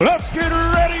Let's get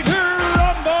ready to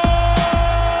rumble!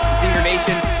 Zinger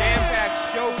Nation,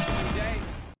 jam-packed show today.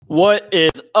 What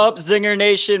is up, Zinger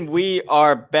Nation? We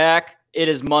are back. It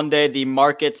is Monday. The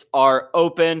markets are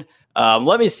open.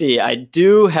 Let me see. I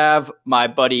do have my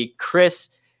buddy Chris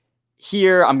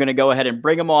here. I'm going to go ahead and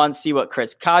bring him on, see what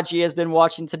Chris Kaji has been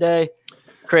watching today.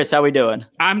 Chris, how we doing?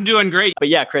 I'm doing great. But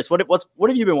yeah, Chris, what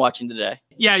have you been watching today?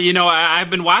 Yeah, you know, I've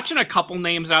been watching a couple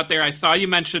names out there. I saw you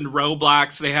mentioned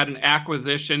Roblox. They had an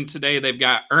acquisition today. They've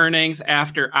got earnings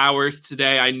after hours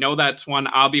today. I know that's one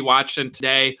I'll be watching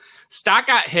today. Stock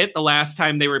got hit the last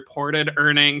time they reported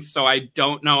earnings, so I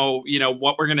don't know,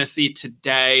 what we're going to see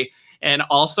today. And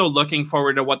also looking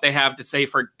forward to what they have to say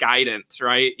for guidance,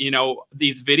 right?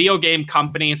 These video game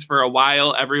companies, for a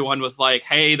while, everyone was like,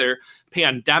 hey, they're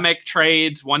pandemic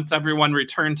trades. Once everyone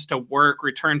returns to work,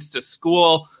 returns to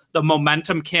school, the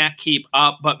momentum can't keep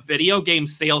up, but video game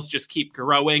sales just keep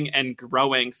growing and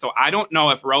growing. So I don't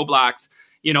know if Roblox,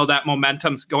 that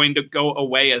momentum's going to go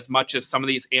away as much as some of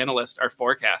these analysts are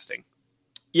forecasting.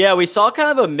 Yeah, we saw kind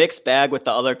of a mixed bag with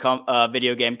the other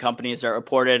video game companies that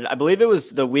reported. I believe it was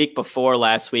the week before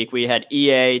last week. We had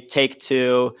EA,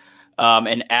 Take-Two,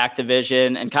 and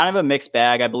Activision, and kind of a mixed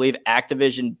bag. I believe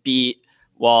Activision beat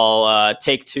while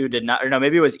Take-Two did not. Or no,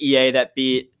 maybe it was EA that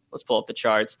beat. Let's pull up the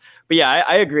charts. But yeah,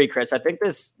 I agree, Chris. I think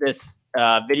this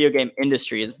video game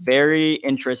industry is very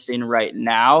interesting right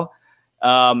now.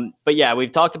 But yeah,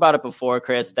 we've talked about it before,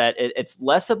 Chris, that it's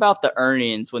less about the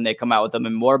earnings when they come out with them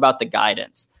and more about the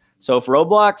guidance. So if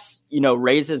Roblox,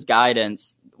 raises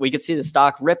guidance, we could see the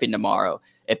stock ripping tomorrow.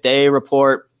 If they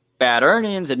report bad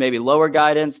earnings and maybe lower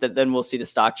guidance, then we'll see the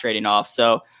stock trading off.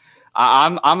 So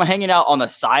I'm hanging out on the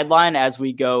sideline as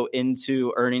we go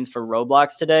into earnings for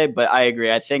Roblox today. But I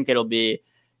agree. I think it'll be,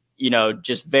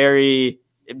 just very,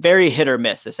 very hit or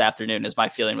miss this afternoon is my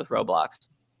feeling with Roblox.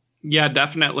 Yeah,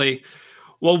 definitely.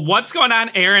 Well, what's going on,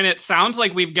 Aaron? It sounds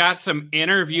like we've got some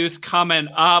interviews coming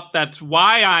up. That's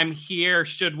why I'm here.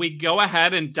 Should we go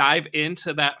ahead and dive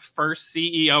into that first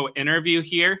CEO interview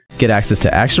here? Get access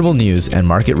to actionable news and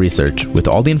market research with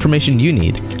all the information you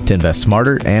need to invest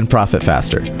smarter and profit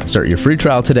faster. Start your free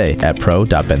trial today at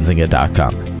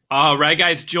pro.benzinga.com. All right,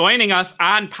 guys, joining us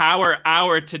on Power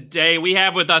Hour today, we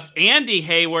have with us Andy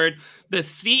Hayward, the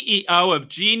CEO of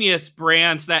GNUS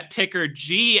Brands, that ticker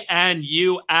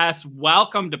GNUS.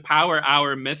 Welcome to Power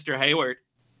Hour, Mr. Hayward.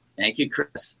 Thank you,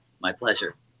 Chris. My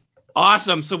pleasure.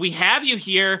 Awesome. So we have you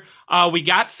here. We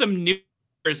got some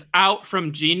news out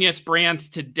from GNUS Brands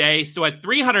today. So a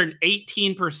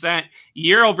 318%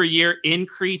 year over year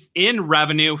increase in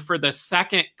revenue for the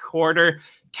second quarter.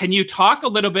 Can you talk a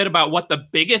little bit about what the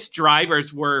biggest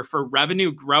drivers were for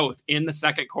revenue growth in the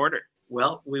second quarter?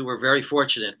 Well, we were very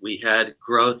fortunate. We had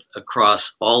growth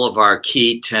across all of our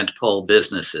key tentpole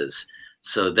businesses.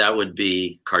 So that would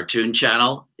be Cartoon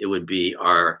Channel. It would be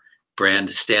our brand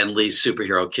Stan Lee's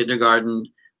Superhero Kindergarten,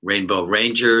 Rainbow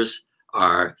Rangers,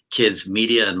 our kids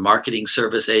media and marketing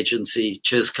service agency,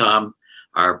 Chiscom,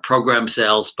 our program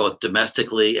sales, both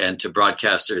domestically and to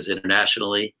broadcasters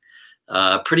internationally.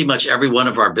 Pretty much every one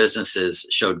of our businesses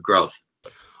showed growth.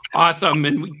 Awesome.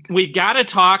 And we got to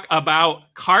talk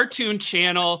about Cartoon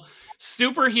Channel,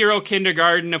 Superhero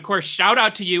Kindergarten. Of course, shout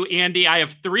out to you, Andy. I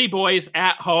have 3 boys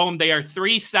at home. They are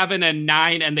 3, 7, and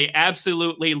 9, and they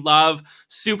absolutely love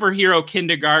Superhero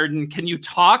Kindergarten. Can you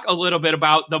talk a little bit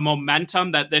about the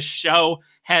momentum that this show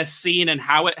has seen and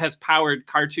how it has powered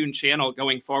Cartoon Channel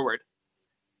going forward?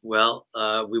 Well,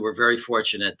 we were very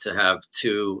fortunate to have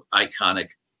 2 iconic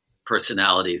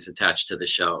personalities attached to the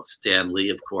show. Stan Lee,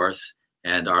 of course,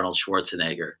 and Arnold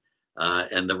Schwarzenegger.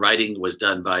 And the writing was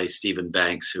done by Stephen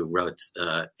Banks, who wrote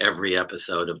every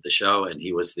episode of the show, and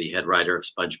he was the head writer of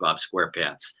SpongeBob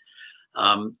SquarePants.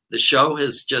 The show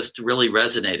has just really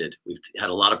resonated. We've had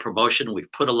a lot of promotion.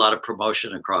 We've put a lot of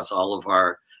promotion across all of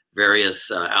our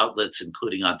various outlets,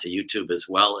 including onto YouTube as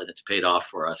well, and it's paid off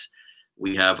for us.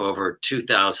 We have over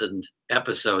 2,000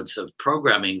 episodes of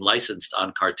programming licensed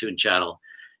on Cartoon Channel.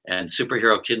 And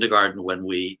Superhero Kindergarten, when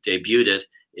we debuted it,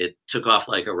 it took off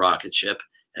like a rocket ship.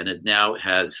 And it now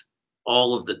has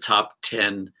all of the top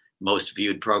 10 most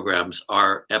viewed programs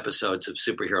are episodes of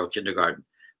Superhero Kindergarten.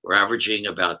 We're averaging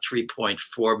about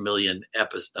 3.4 million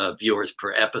viewers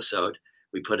per episode.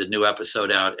 We put a new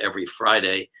episode out every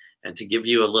Friday. And to give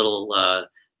you a little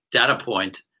data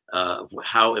point of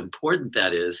how important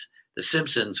that is, The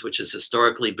Simpsons, which has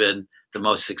historically been the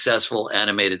most successful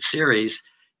animated series,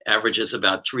 averages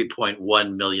about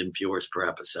 3.1 million viewers per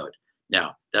episode.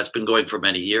 Now, that's been going for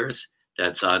many years.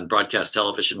 That's on broadcast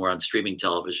television. We're on streaming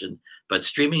television. But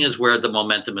streaming is where the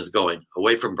momentum is going,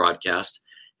 away from broadcast.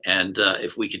 And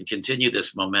if we can continue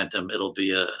this momentum, it'll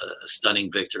be a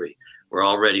stunning victory. We're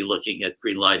already looking at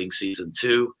greenlighting season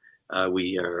 2.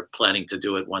 We are planning to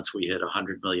do it once we hit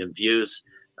 100 million views.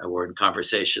 We're in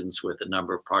conversations with a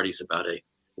number of parties about a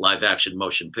live action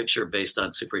motion picture based on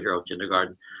Superhero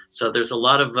Kindergarten. So there's a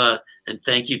lot of, and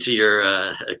thank you to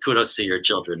your, kudos to your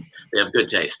children. They have good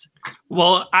taste.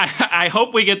 Well, I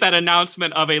hope we get that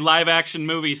announcement of a live action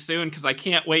movie soon, because I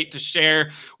can't wait to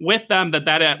share with them that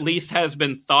at least has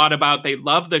been thought about. They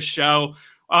love the show.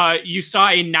 You saw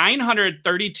a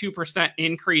 932%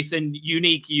 increase in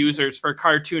unique users for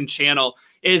Cartoon Channel.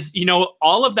 Is,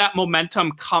 all of that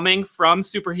momentum coming from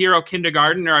Superhero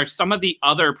Kindergarten, or are some of the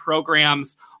other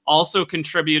programs also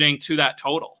contributing to that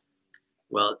total?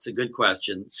 Well, it's a good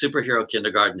question. Superhero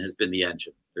Kindergarten has been the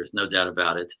engine. There's no doubt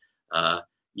about it.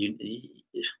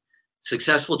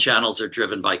 Successful channels are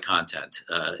driven by content.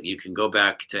 You can go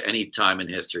back to any time in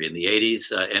history. In the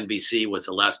 80s, NBC was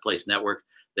the last place network.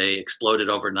 They exploded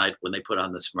overnight when they put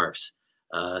on the Smurfs.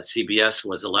 CBS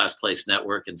was the last place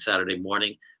network, and Saturday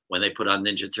morning, when they put on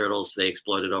Ninja Turtles, they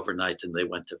exploded overnight and they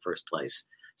went to first place.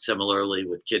 Similarly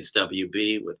with Kids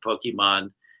WB, with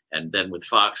Pokemon, and then with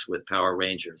Fox, with Power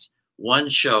Rangers. One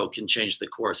show can change the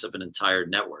course of an entire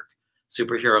network.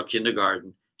 Superhero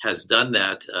Kindergarten has done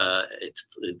that. It's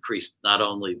increased not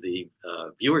only the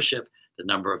viewership, the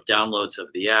number of downloads of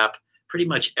the app, pretty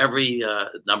much every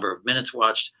number of minutes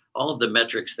watched. All of the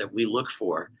metrics that we look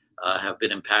for have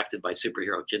been impacted by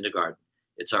Superhero Kindergarten.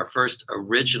 It's our first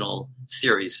original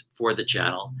series for the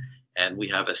channel. And we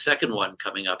have a second one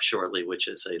coming up shortly, which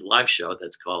is a live show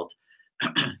that's called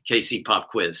KC Pop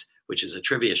Quiz, which is a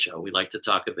trivia show. We like to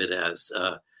talk of it as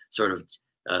sort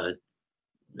of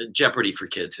Jeopardy for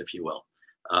kids, if you will.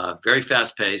 Very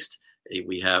fast paced.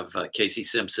 We have Casey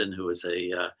Simpson, who is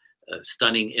a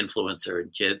stunning influencer in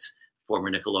kids,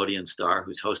 former Nickelodeon star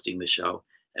who's hosting the show.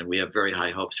 And we have very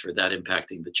high hopes for that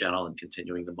impacting the channel and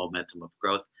continuing the momentum of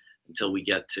growth until we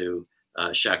get to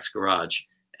Shaq's Garage.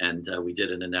 And we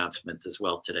did an announcement as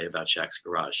well today about Shaq's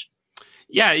Garage.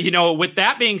 Yeah, with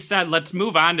that being said, let's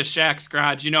move on to Shaq's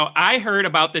Garage. I heard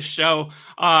about this show,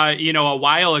 a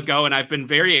while ago, and I've been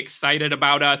very excited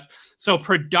about us. So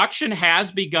production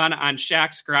has begun on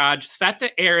Shaq's Garage, set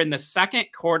to air in the second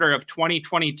quarter of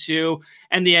 2022.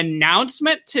 And the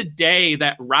announcement today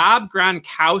that Rob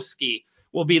Gronkowski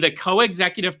will be the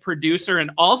co-executive producer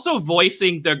and also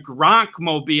voicing the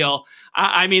Gronkmobile.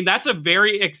 I mean, that's a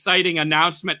very exciting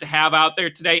announcement to have out there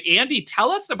today. Andy, tell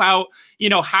us about,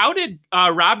 how did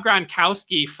Rob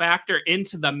Gronkowski factor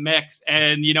into the mix?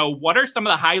 And, what are some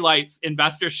of the highlights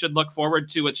investors should look forward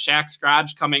to with Shaq's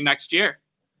Garage coming next year?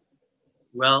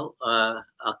 Well,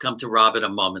 I'll come to Rob in a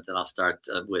moment, and I'll start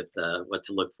with what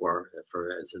to look for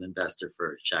as an investor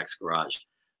for Shaq's Garage.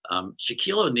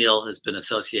 Shaquille O'Neal has been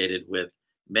associated with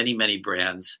many, many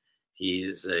brands. He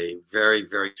is a very,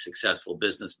 very successful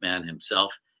businessman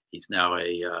himself. He's now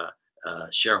a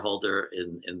shareholder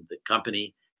in the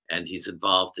company, and he's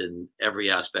involved in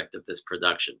every aspect of this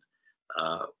production.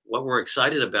 What we're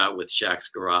excited about with Shaq's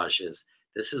Garage is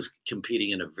this is competing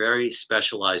in a very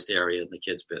specialized area in the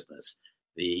kids business,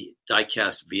 the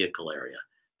diecast vehicle area.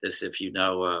 This, if you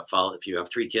know, if you have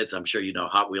 3 kids, I'm sure you know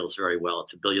Hot Wheels very well.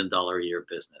 It's $1 billion a year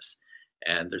business.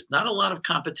 And there's not a lot of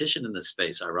competition in this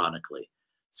space, ironically.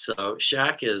 So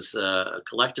Shaq is a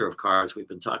collector of cars. We've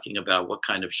been talking about what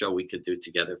kind of show we could do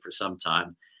together for some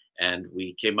time. And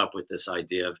we came up with this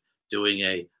idea of doing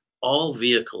a all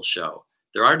vehicle show.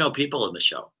 There are no people in the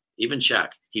show, even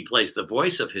Shaq. He plays the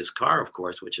voice of his car, of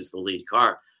course, which is the lead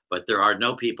car, but there are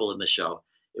no people in the show.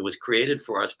 It was created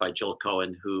for us by Joel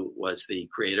Cohen, who was the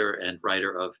creator and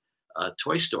writer of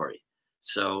Toy Story.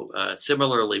 So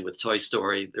similarly with Toy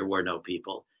Story, there were no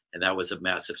people, and that was a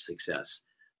massive success.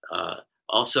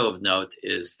 Also of note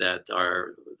is that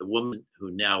the woman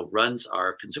who now runs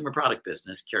our consumer product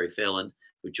business, Carrie Phelan,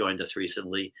 who joined us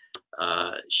recently,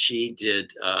 she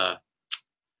did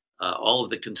all of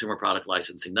the consumer product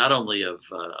licensing, not only of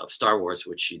Star Wars,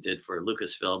 which she did for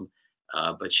Lucasfilm,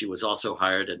 but she was also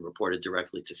hired and reported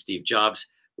directly to Steve Jobs,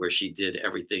 where she did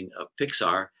everything of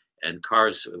Pixar. And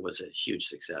Cars was a huge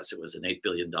success. It was an $8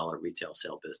 billion retail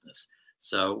sale business.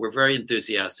 So we're very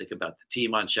enthusiastic about the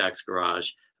team on Shaq's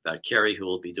Garage, about Carrie, who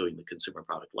will be doing the consumer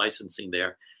product licensing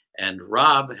there. And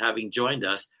Rob, having joined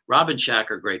us, Rob and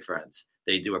Shaq are great friends.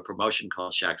 They do a promotion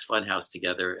called Shaq's Funhouse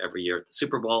together every year at the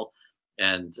Super Bowl.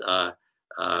 And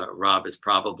Rob is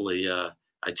probably,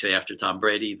 I'd say after Tom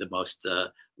Brady, the most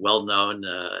well-known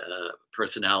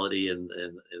personality in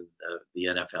the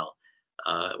NFL.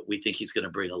 We think he's going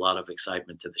to bring a lot of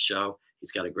excitement to the show.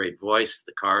 He's got a great voice.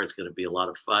 The car is going to be a lot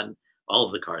of fun. All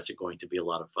of the cars are going to be a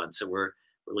lot of fun. So we're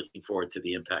we're looking forward to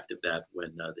the impact of that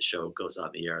when the show goes on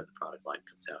the air and the product line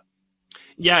comes out.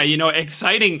 Yeah,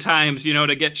 exciting times,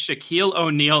 to get Shaquille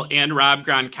O'Neal and Rob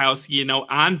Gronkowski,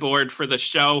 on board for the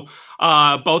show,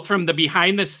 both from the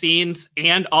behind the scenes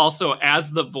and also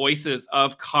as the voices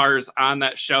of cars on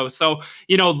that show. So,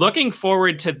 looking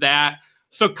forward to that.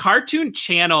 So Cartoon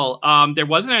Channel, there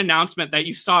was an announcement that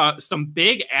you saw some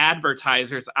big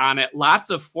advertisers on it, lots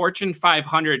of Fortune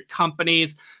 500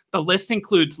 companies. The list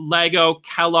includes Lego,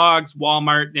 Kellogg's,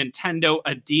 Walmart, Nintendo,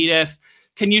 Adidas.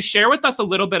 Can you share with us a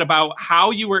little bit about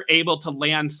how you were able to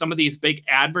land some of these big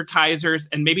advertisers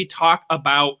and maybe talk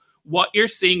about what you're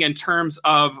seeing in terms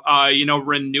of,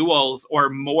 renewals or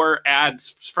more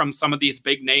ads from some of these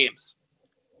big names?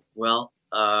 Well,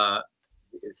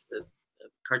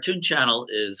 Cartoon Channel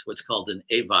is what's called an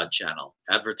AVOD channel,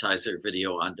 advertiser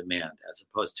video on demand, as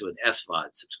opposed to an SVOD,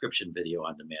 subscription video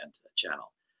on demand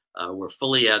channel. We're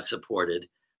fully ad supported.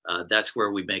 That's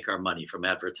where we make our money from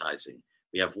advertising.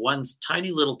 We have one tiny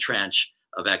little tranche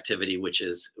of activity, which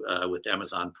is with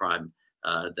Amazon Prime.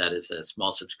 That is a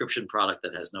small subscription product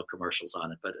that has no commercials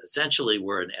on it. But essentially,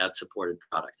 we're an ad-supported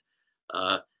product.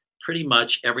 Pretty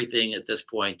much everything at this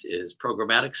point is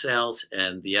programmatic sales,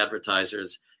 and the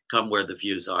advertisers come where the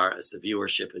views are. As the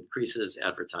viewership increases,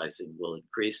 advertising will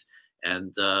increase,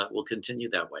 and will continue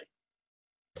that way.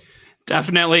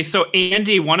 Definitely. So,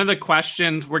 Andy, one of the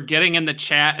questions we're getting in the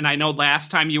chat, and I know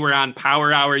last time you were on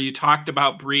Power Hour, you talked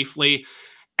about briefly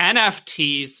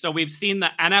NFTs. So we've seen the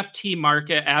NFT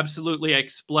market absolutely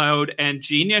explode, and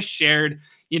GNUS shared,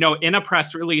 in a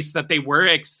press release that they were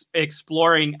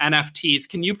exploring NFTs.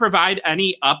 Can you provide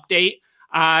any update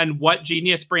on what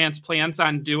GNUS Brands plans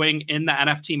on doing in the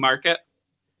NFT market?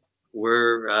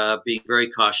 We're being very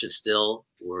cautious still.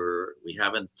 We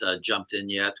haven't jumped in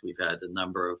yet. We've had a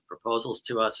number of proposals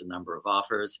to us, a number of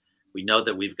offers. We know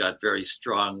that we've got very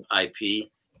strong IP,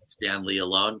 Stan Lee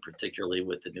alone, particularly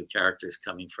with the new characters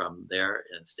coming from there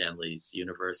in Stan Lee's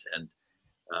universe, and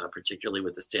particularly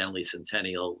with the Stan Lee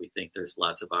Centennial, we think there's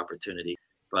lots of opportunity.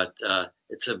 But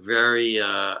it's a very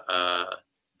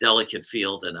delicate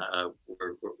field, and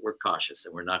we're cautious,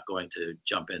 and we're not going to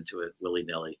jump into it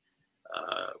willy-nilly.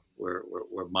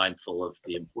 We're mindful of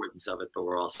the importance of it, but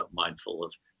we're also mindful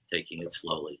of taking it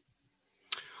slowly.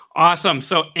 Awesome.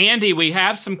 So, Andy, we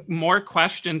have some more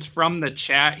questions from the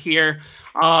chat here.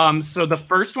 So the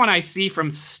first one I see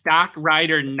from Stock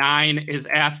Rider 9 is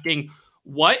asking,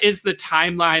 what is the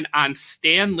timeline on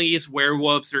Stan Lee's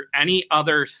Werewolves or any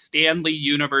other Stan Lee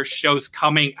universe shows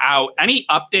coming out? Any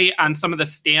update on some of the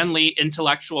Stan Lee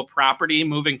intellectual property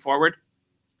moving forward?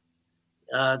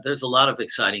 There's a lot of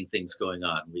exciting things going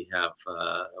on. We have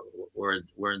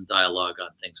we're in dialogue on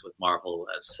things with Marvel,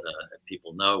 as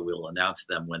people know. We'll announce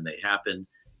them when they happen.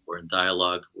 We're in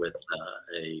dialogue with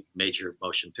a major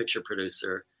motion picture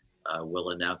producer. We'll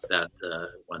announce that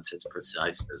once it's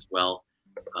precise as well.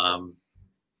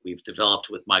 We've developed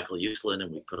with Michael Uslan,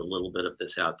 and we put a little bit of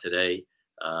this out today.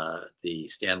 The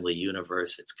Stan Lee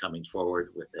universe. It's coming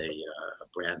forward with a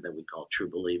brand that we call True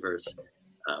Believers,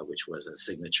 which was a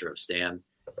signature of Stan.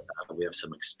 We have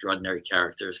some extraordinary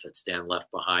characters that Stan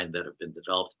left behind that have been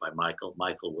developed by Michael.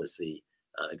 Michael was the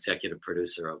executive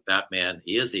producer of Batman.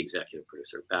 He is the executive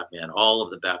producer of Batman. All of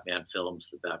the Batman films,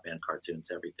 the Batman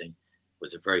cartoons, everything.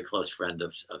 Was a very close friend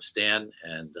of Stan,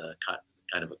 and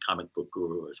kind of a comic book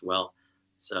guru as well.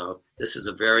 So this is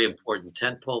a very important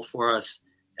tentpole for us,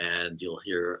 and you'll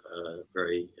hear a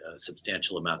very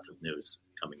substantial amount of news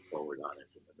coming forward on it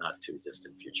in the not too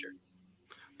distant future.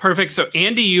 Perfect. So,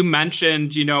 Andy, you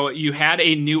mentioned, you had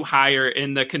a new hire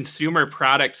in the consumer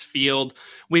products field.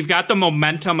 We've got the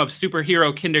momentum of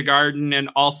Superhero Kindergarten and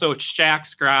also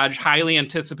Shaq's Garage, highly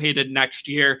anticipated next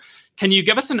year. Can you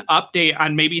give us an update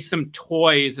on maybe some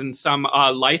toys and some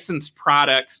licensed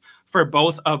products for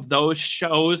both of those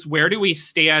shows? Where do we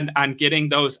stand on getting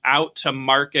those out to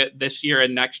market this year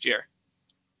and next year?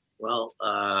 Well,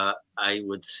 I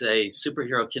would say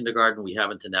Superhero Kindergarten, we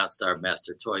haven't announced our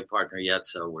master toy partner yet,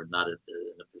 so we're not in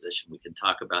a position we can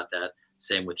talk about that.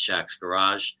 Same with Shaq's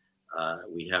Garage.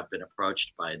 We have been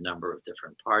approached by a number of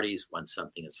different parties. Once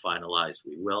something is finalized,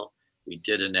 we will. We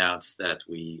did announce that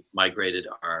we migrated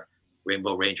our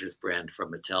Rainbow Rangers brand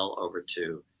from Mattel over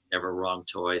to Ever Wrong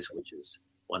Toys, which is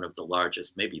one of the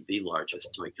largest, maybe the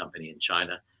largest toy company in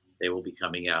China. They will be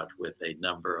coming out with a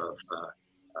number of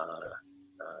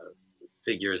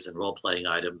figures and role-playing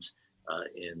items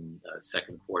in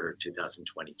second quarter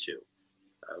 2022.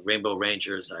 Rainbow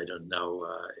Rangers, I don't know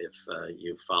if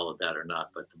you followed that or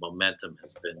not, but the momentum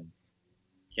has been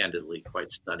candidly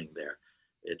quite stunning there.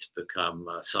 It's become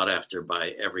sought after by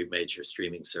every major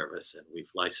streaming service, and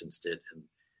we've licensed it in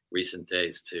recent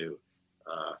days to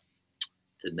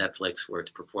Netflix, where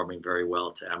it's performing very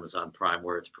well, to Amazon Prime,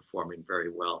 where it's performing very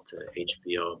well, to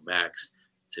HBO Max,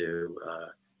 to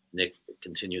Nick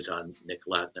continues on Nick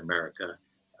Latin America,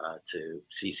 to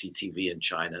CCTV in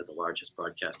China, the largest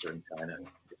broadcaster in China.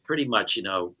 It's pretty much,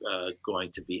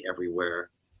 going to be everywhere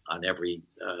on every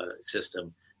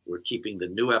system. We're keeping the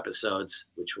new episodes,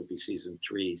 which will be season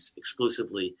 3,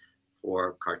 exclusively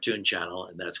for Cartoon Channel,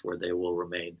 and that's where they will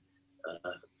remain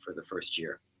for the first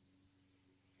year.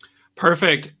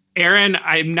 Perfect. Aaron,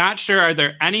 I'm not sure, are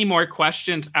there any more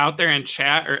questions out there in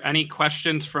chat or any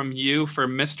questions from you for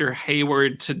Mr.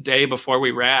 Hayward today before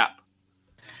we wrap?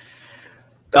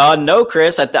 No,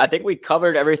 Chris, I think we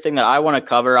covered everything that I want to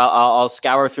cover. I'll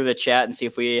scour through the chat and see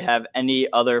if we have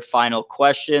any other final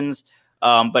questions.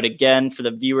 But again, for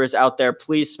the viewers out there,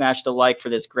 please smash the like for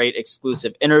this great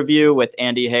exclusive interview with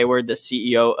Andy Hayward, the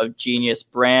CEO of GNUS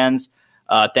Brands.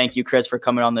 Thank you, Chris, for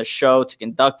coming on the show to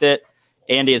conduct it.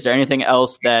 Andy, is there anything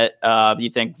else that you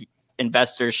think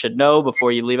investors should know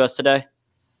before you leave us today?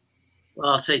 Well,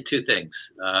 I'll say 2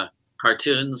 things.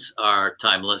 Cartoons are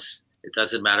timeless. It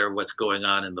doesn't matter what's going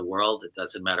on in the world. It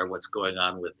doesn't matter what's going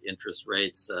on with interest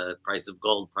rates, price of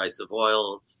gold, price of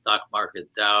oil, stock market,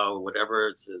 Dow, whatever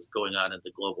is going on in the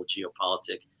global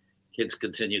geopolitics. Kids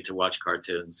continue to watch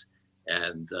cartoons.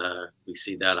 And we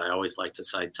see that. I always like to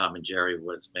cite Tom and Jerry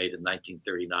was made in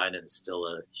 1939 and is still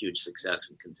a huge success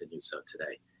and continues so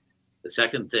today. The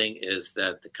second thing is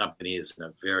that the company is in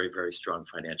a very, very strong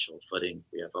financial footing.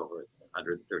 We have over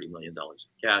 $130 million in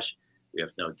cash. We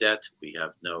have no debt. We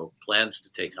have no plans to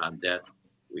take on debt.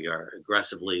 We are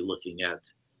aggressively looking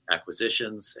at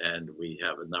acquisitions, and we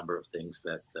have a number of things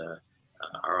that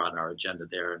are on our agenda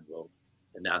there, and we'll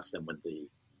announce them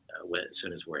as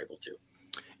soon as we're able to.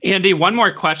 Andy, one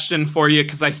more question for you,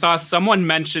 because I saw someone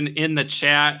mention in the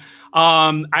chat.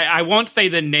 I won't say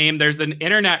the name. There's an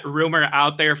internet rumor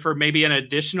out there for maybe an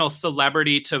additional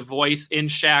celebrity to voice in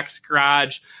Shaq's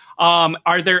Garage.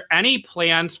 Are there any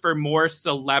plans for more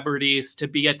celebrities to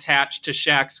be attached to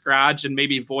Shaq's Garage and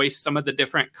maybe voice some of the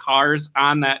different cars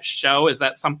on that show? Is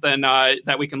that something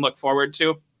that we can look forward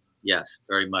to? Yes,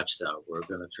 very much so. We're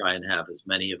going to try and have as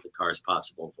many of the cars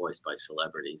possible voiced by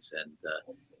celebrities. And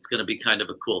it's going to be kind of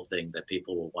a cool thing that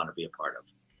people will want to be a part of.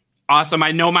 Awesome.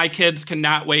 I know my kids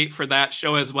cannot wait for that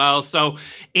show as well. So,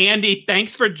 Andy,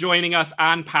 thanks for joining us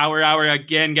on Power Hour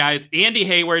again, guys. Andy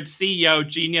Hayward, CEO,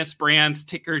 GNUS Brands,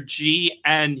 ticker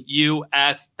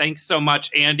GNUS. Thanks so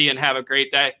much, Andy, and have a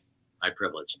great day. My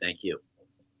privilege. Thank you.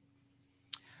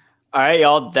 All right,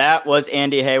 y'all. That was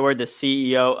Andy Hayward, the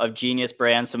CEO of GNUS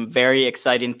Brands. Some very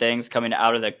exciting things coming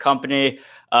out of the company.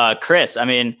 Chris, I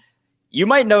mean, you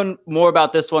might know more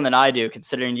about this one than I do,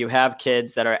 considering you have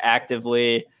kids that are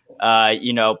actively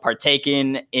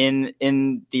partaking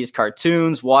in these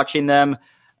cartoons, watching them.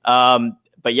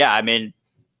 But yeah, I mean,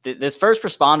 this first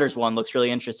responders one looks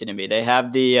really interesting to me. They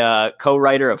have the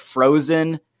co-writer of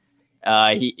Frozen.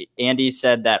 Andy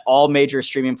said that all major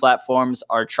streaming platforms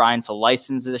are trying to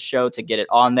license this show to get it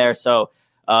on there. So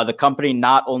the company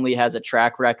not only has a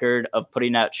track record of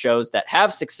putting out shows that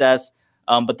have success,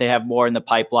 but they have more in the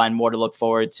pipeline, more to look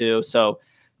forward to. So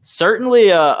certainly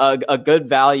a good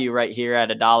value right here at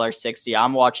 $1.60.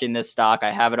 I'm watching this stock.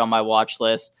 I have it on my watch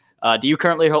list. Do you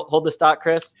currently hold the stock,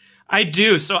 Chris? I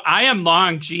do. So I am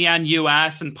long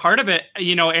GNUS, and part of it,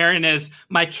 Aaron, is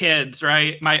my kids,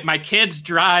 right? My kids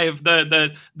drive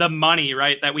the money,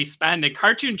 right, that we spend. And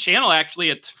Cartoon Channel, actually,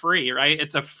 it's free, right?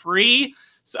 It's a free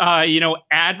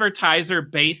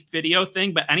advertiser-based video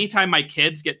thing. But anytime my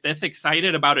kids get this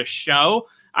excited about a show,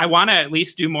 I want to at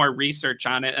least do more research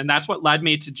on it. And that's what led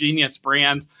me to GNUS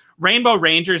Brands. Rainbow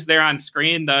Rangers there on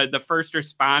screen, the first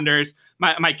responders.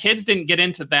 My kids didn't get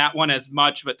into that one as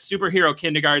much, but Superhero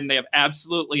Kindergarten, they have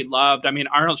absolutely loved. I mean,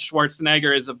 Arnold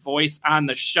Schwarzenegger is a voice on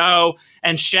the show.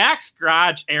 And Shaq's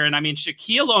Garage, Aaron, I mean,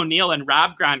 Shaquille O'Neal and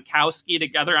Rob Gronkowski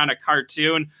together on a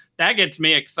cartoon, that gets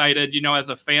me excited, as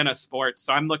a fan of sports.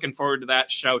 So I'm looking forward to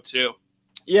that show too.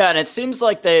 Yeah, and it seems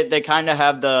like they kind of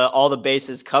have all the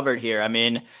bases covered here. I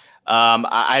mean,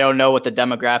 I don't know what the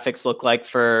demographics look like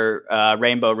for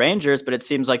Rainbow Rangers, but it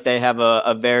seems like they have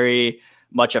a very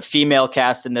much a female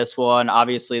cast in this one.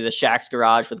 Obviously, the Shaq's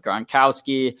Garage with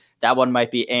Gronkowski, that one might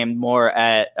be aimed more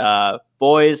at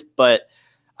boys. But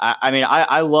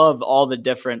I love all the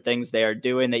different things they are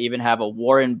doing. They even have a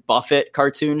Warren Buffett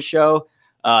cartoon show.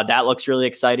 That looks really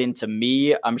exciting to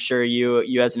me. I'm sure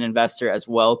you as an investor as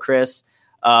well, Chris.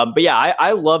 But yeah,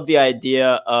 I love the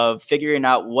idea of figuring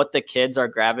out what the kids are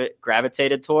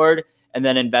gravitated toward and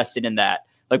then investing in that.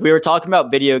 Like we were talking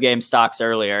about video game stocks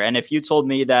earlier. And if you told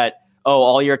me that,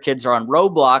 all your kids are on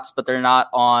Roblox, but they're not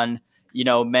on,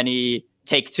 many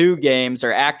Take-Two games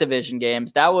or Activision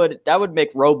games, that would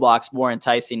make Roblox more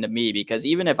enticing to me, because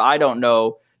even if I don't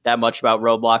know that much about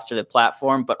Roblox or the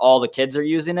platform, but all the kids are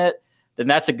using it, then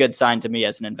that's a good sign to me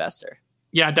as an investor.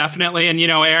 Yeah, definitely. And,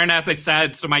 Aaron, as I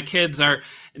said, so my kids are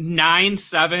 9,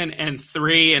 7, and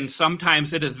 3, and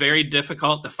sometimes it is very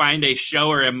difficult to find a show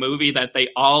or a movie that they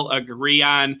all agree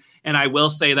on. And I will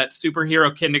say that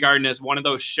Superhero Kindergarten is one of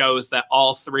those shows that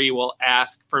all 3 will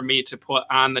ask for me to put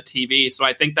on the TV. So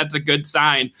I think that's a good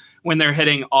sign when they're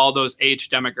hitting all those age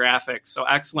demographics. So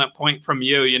excellent point from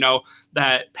you,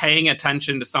 that paying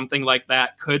attention to something like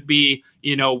that could be,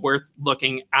 worth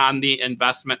looking on the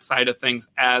investment side of things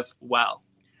as well.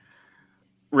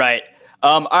 Right.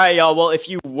 All right, y'all. Well, if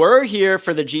you were here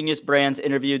for the Genius Brands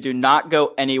interview, do not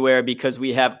go anywhere, because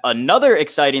we have another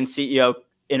exciting CEO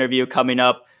interview coming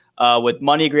up with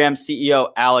MoneyGram CEO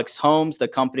Alex Holmes. The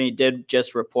company did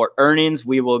just report earnings.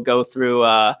 We will go through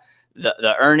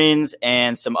the earnings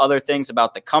and some other things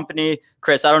about the company.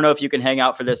 Chris, I don't know if you can hang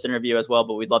out for this interview as well,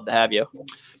 but we'd love to have you.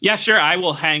 Yeah, sure. I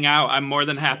will hang out. I'm more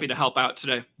than happy to help out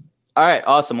today. All right,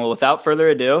 awesome. Well, without further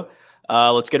ado,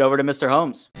 let's get over to Mr.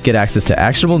 Holmes. Get access to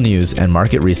actionable news and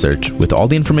market research with all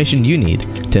the information you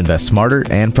need to invest smarter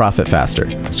and profit faster.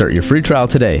 Start your free trial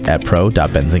today at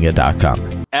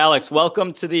pro.benzinga.com. Alex,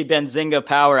 welcome to the Benzinga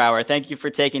Power Hour. Thank you for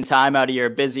taking time out of your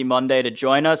busy Monday to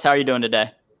join us. How are you doing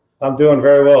today? I'm doing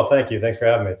very well. Thank you. Thanks for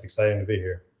having me. It's exciting to be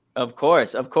here. Of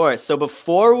course. So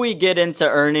before we get into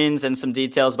earnings and some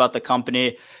details about the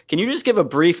company, can you just give a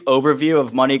brief overview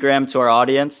of MoneyGram to our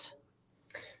audience?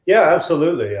 Yeah,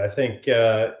 absolutely. I think,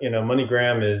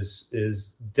 MoneyGram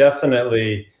is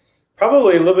definitely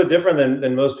probably a little bit different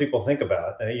than most people think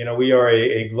about. We are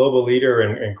a global leader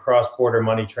in cross-border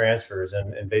money transfers.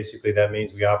 And basically that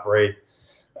means we operate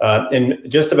in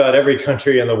just about every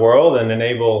country in the world and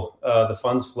enable the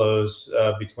funds flows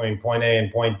between point A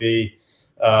and point B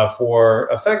for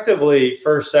effectively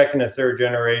first, second, and third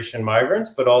generation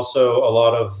migrants, but also a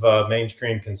lot of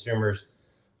mainstream consumers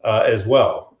as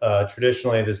well.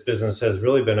 Traditionally, this business has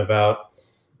really been about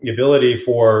the ability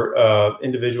for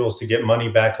individuals to get money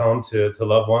back home to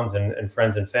loved ones and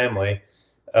friends and family.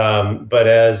 But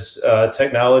as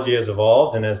technology has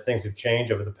evolved and as things have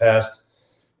changed over the past,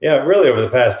 over the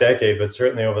past decade, but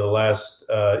certainly over the last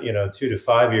 2 to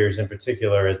 5 years in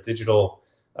particular, as digital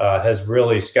has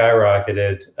really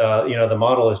skyrocketed, the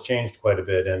model has changed quite a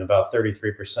bit, and about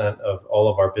 33% of all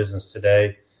of our business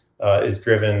today is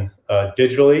driven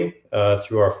digitally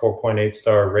through our 4.8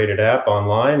 star rated app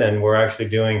online. And we're actually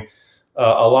doing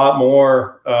a lot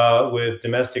more with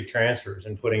domestic transfers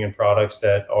and putting in products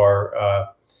that are,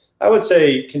 I would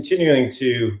say, continuing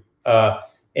to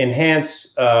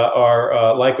enhance our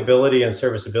likability and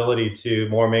serviceability to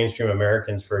more mainstream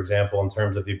Americans, for example, in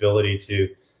terms of the ability to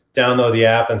download the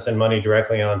app and send money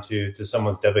directly onto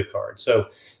someone's debit card. So,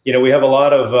 we have a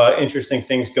lot of interesting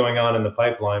things going on in the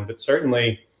pipeline, but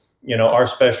certainly, our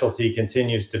specialty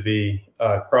continues to be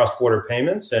cross-border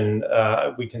payments, and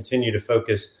we continue to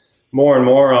focus more and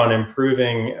more on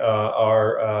improving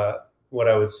our, what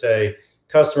I would say,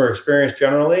 customer experience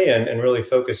generally, and really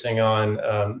focusing on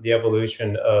the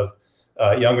evolution of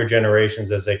younger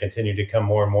generations as they continue to come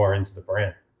more and more into the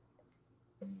brand.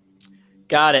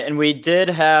 Got it. And we did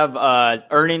have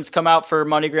earnings come out for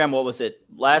MoneyGram. What was it,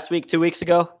 last week, 2 weeks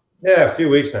ago? Yeah, a few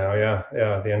weeks now. Yeah,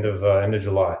 at the end of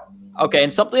July. Okay,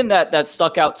 and something that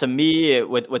stuck out to me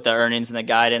with the earnings and the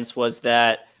guidance was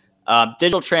that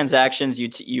digital transactions,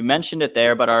 you mentioned it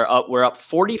there, but we're up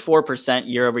 44%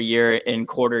 year over year in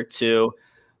quarter two.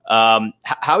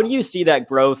 How do you see that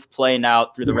growth playing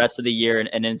out through the rest of the year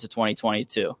and into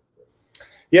 2022?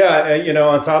 Yeah,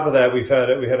 on top of that, we had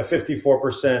a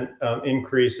 54%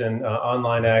 increase in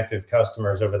online active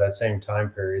customers over that same time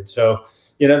period. So,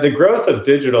 the growth of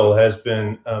digital has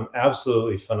been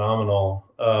absolutely phenomenal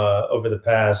over the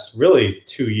past really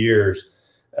 2 years.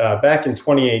 Back in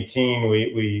 2018,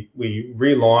 we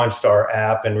relaunched our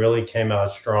app and really came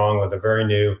out strong with a very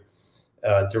new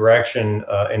direction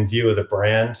and view of the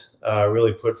brand.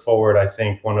 Really put forward, I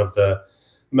think, one of the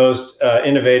most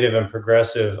innovative and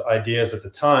progressive ideas at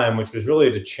the time, which was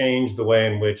really to change the way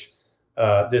in which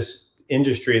this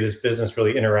business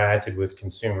really interacted with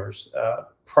consumers.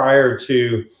 Prior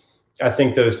to, I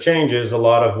think, those changes, a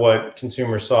lot of what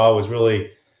consumers saw was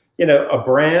really, a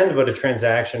brand, but a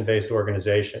transaction-based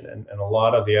organization. And a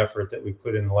lot of the effort that we've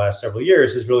put in the last several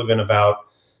years has really been about,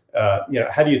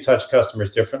 how do you touch customers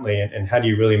differently, and how do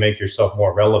you really make yourself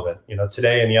more relevant?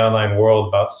 Today in the online world,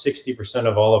 about 60%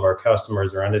 of all of our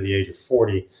customers are under the age of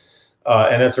 40.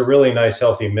 And that's a really nice,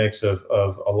 healthy mix of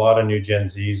a lot of new Gen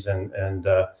Zs and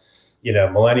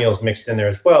millennials mixed in there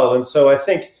as well. And so I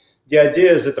think the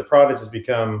idea is that the product has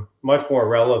become much more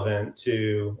relevant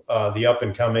to the up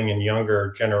and coming and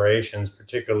younger generations,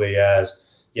 particularly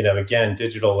as, again,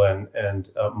 digital and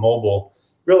mobile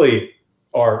really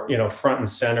are, front and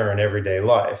center in everyday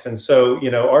life. And so,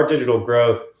 our digital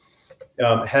growth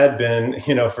had been,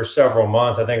 for several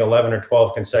months, I think 11 or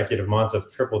 12 consecutive months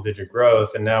of triple digit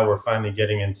growth. And now we're finally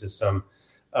getting into some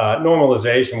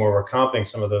normalization where we're comping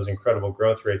some of those incredible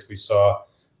growth rates we saw,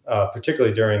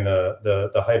 particularly during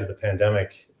the height of the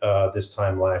pandemic this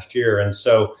time last year. And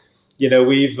so,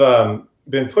 we've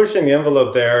been pushing the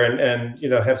envelope there and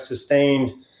have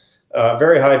sustained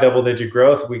very high double-digit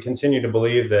growth. We continue to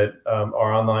believe that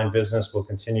our online business will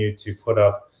continue to put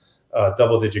up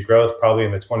double-digit growth, probably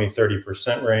in the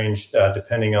 20-30% range,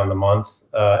 depending on the month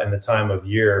and the time of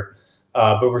year.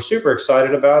 But we're super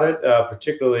excited about it,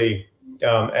 particularly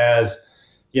as,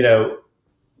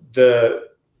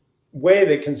 the way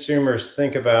that consumers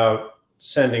think about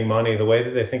sending money, the way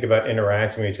that they think about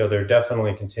interacting with each other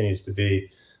definitely continues to be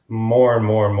more and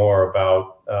more and more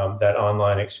about that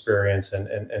online experience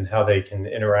and how they can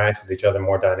interact with each other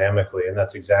more dynamically. And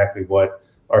that's exactly what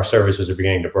our services are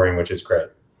beginning to bring, which is great.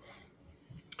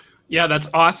 Yeah, that's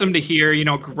awesome to hear.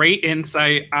 Great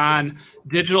insight on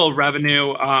digital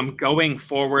revenue going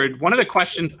forward. One of the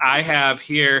questions I have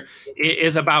here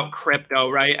is about crypto,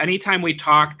 right? Anytime we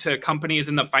talk to companies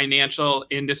in the financial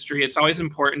industry, it's always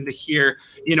important to hear,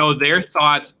 their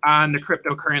thoughts on the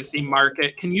cryptocurrency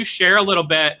market. Can you share a little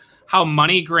bit how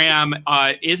MoneyGram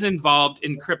is involved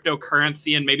in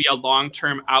cryptocurrency and maybe a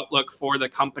long-term outlook for the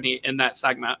company in that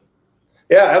segment?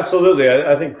 Yeah, absolutely.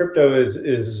 I think crypto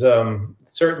is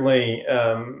certainly,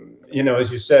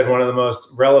 as you said, one of the most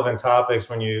relevant topics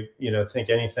when you think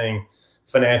anything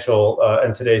financial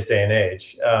in today's day and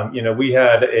age. We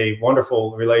had a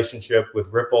wonderful relationship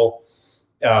with Ripple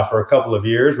for a couple of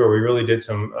years where we really did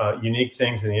some unique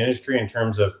things in the industry in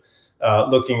terms of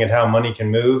looking at how money can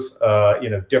move,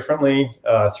 differently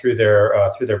through their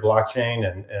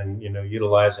blockchain and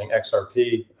utilizing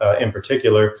XRP in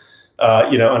particular.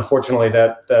 Unfortunately,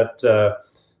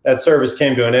 that service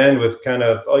came to an end with kind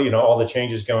of all the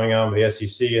changes going on with the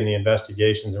SEC and the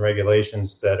investigations and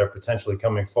regulations that are potentially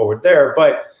coming forward there.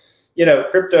 But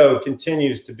crypto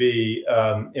continues to be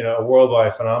a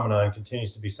worldwide phenomenon, and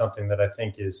continues to be something that I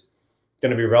think is going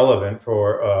to be relevant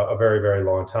for a very, very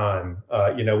long time.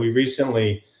 We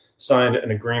recently signed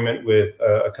an agreement with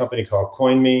a company called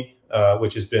CoinMe,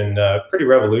 which has been pretty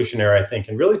revolutionary, I think,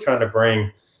 in really trying to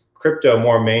bring crypto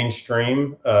more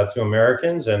mainstream to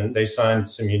Americans. And they signed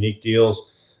some unique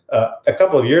deals a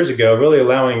couple of years ago, really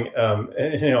allowing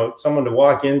someone to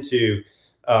walk into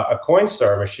a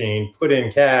Coinstar machine, put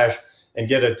in cash, and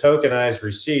get a tokenized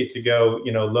receipt to go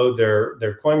load their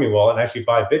CoinMe wallet and actually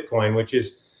buy Bitcoin, which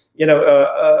is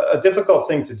a difficult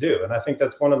thing to do. And I think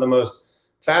that's one of the most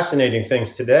fascinating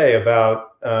things today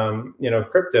about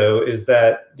crypto is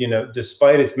that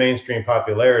despite its mainstream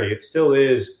popularity, it still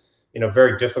is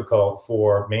very difficult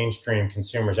for mainstream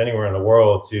consumers anywhere in the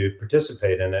world to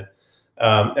participate in it.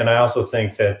 And I also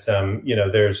think that,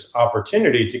 there's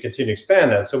opportunity to continue to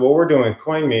expand that. So what we're doing with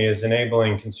CoinMe is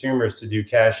enabling consumers to do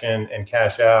cash in and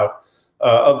cash out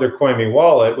of their CoinMe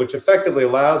wallet, which effectively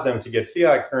allows them to get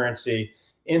fiat currency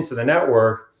into the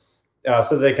network so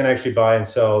that they can actually buy and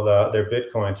sell their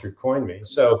Bitcoin through CoinMe.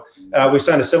 So we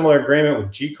signed a similar agreement with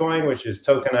Gcoin, which is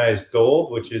tokenized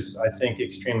gold, which is, I think,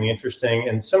 extremely interesting.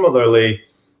 And similarly,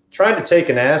 trying to take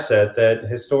an asset that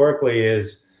historically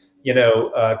is,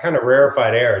 kind of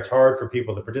rarefied air. It's hard for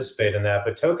people to participate in that,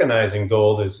 but tokenizing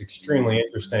gold is extremely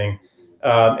interesting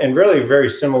and really very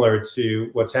similar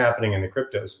to what's happening in the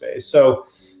crypto space. So,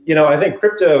 I think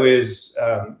crypto is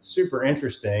super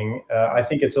interesting. I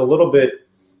think it's a little bit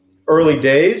early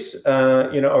days,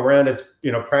 around its,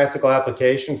 practical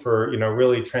application for,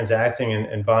 really transacting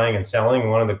and buying and selling.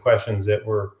 One of the questions that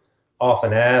we're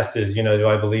often asked is, do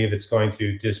I believe it's going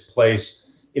to displace,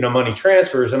 money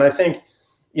transfers? And I think,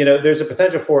 there's a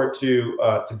potential for it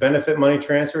to benefit money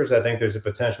transfers. I think there's a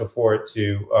potential for it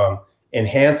to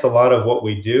enhance a lot of what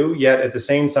we do. Yet at the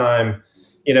same time,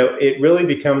 it really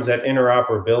becomes that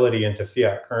interoperability into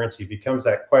fiat currency, becomes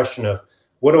that question of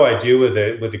what do I do with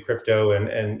the crypto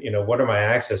and what are my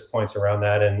access points around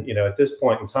that? And, at this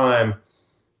point in time,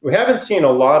 we haven't seen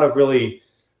a lot of really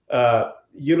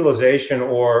utilization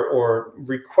or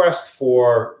request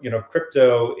for,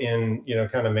 crypto in,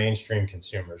 kind of mainstream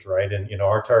consumers, right? And,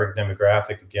 our target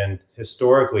demographic, again,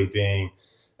 historically being,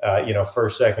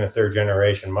 first, second, and third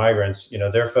generation migrants,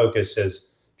 their focus has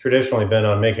traditionally been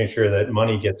on making sure that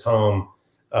money gets home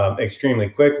extremely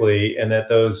quickly, and that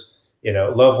those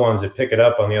loved ones that pick it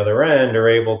up on the other end are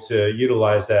able to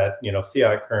utilize that,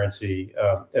 fiat currency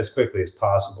as quickly as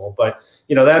possible. But,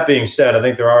 that being said, I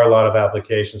think there are a lot of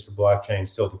applications for blockchain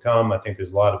still to come. I think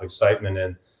there's a lot of excitement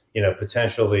in,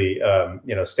 potentially,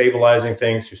 stabilizing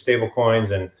things through stable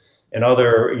coins and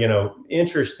other,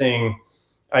 interesting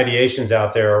ideations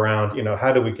out there around,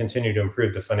 how do we continue to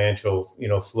improve the financial,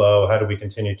 flow? How do we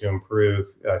continue to improve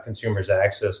consumers'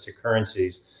 access to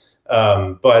currencies?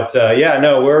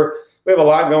 We have a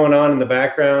lot going on in the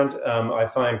background. I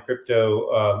find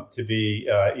crypto to be,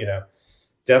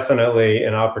 definitely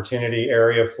an opportunity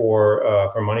area for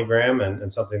MoneyGram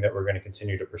and something that we're going to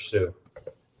continue to pursue.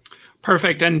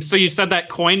 Perfect. And so you said that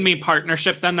CoinMe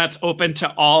partnership, then that's open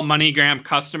to all MoneyGram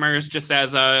customers just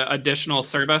as a additional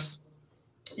service?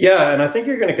 Yeah, and I think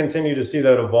you're going to continue to see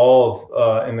that evolve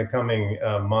in the coming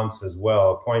months as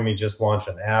well. CoinMe just launched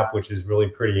an app, which is really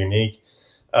pretty unique.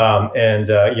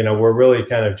 We're really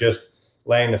kind of just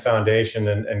laying the foundation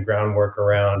and groundwork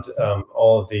around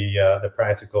all of the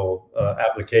practical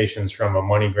applications from a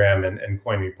MoneyGram and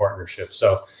CoinMe partnership.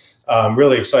 So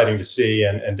really exciting to see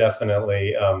and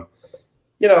definitely,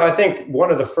 I think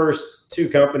one of the first two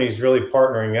companies really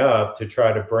partnering up to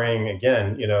try to bring,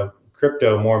 again,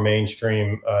 crypto more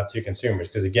mainstream to consumers.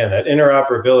 Because again, that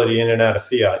interoperability in and out of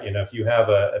fiat, if you have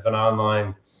an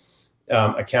online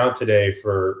account today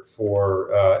for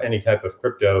any type of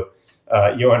crypto,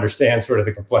 you understand sort of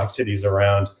the complexities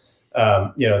around,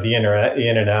 the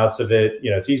in and outs of it.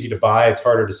 It's easy to buy, it's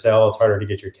harder to sell, it's harder to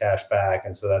get your cash back.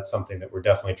 And so that's something that we're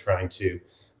definitely trying to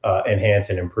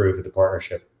enhance and improve with the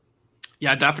partnership.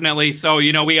 Yeah, definitely. So,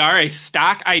 we are a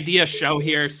stock idea show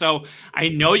here. So I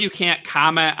know you can't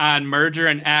comment on merger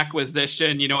and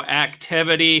acquisition,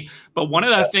 activity. But one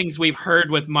of the things we've heard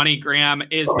with MoneyGram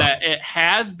is that it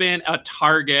has been a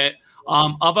target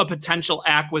of a potential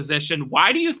acquisition.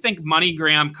 Why do you think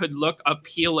MoneyGram could look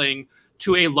appealing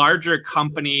to a larger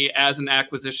company as an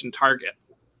acquisition target?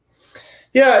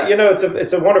 Yeah,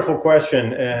 it's a wonderful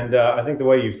question, and I think the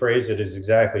way you phrase it is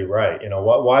exactly right.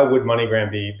 Why would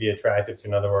MoneyGram be attractive to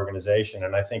another organization?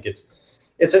 And I think it's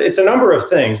a number of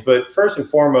things, but first and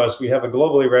foremost, we have a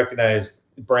globally recognized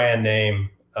brand name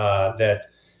that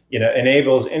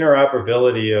enables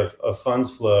interoperability of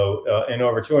funds flow in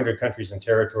over 200 countries and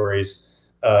territories.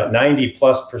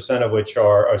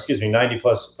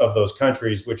 90+ of those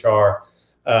countries which are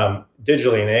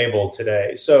digitally enabled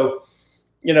today. So,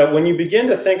 when you begin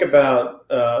to think about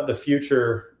the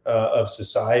future of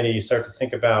society, you start to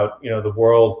think about, the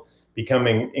world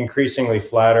becoming increasingly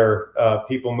flatter,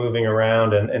 people moving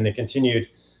around and the continued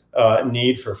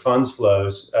need for funds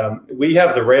flows. We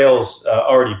have the rails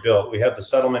already built. We have the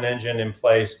settlement engine in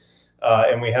place,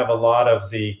 and we have a lot of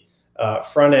the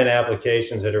front-end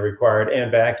applications that are required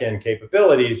and back-end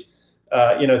capabilities,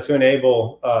 to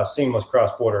enable seamless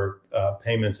cross-border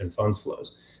payments and funds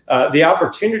flows. The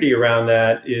opportunity around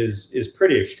that is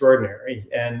pretty extraordinary.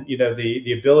 And,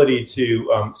 the ability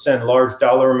to send large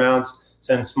dollar amounts,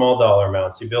 send small dollar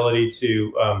amounts, the ability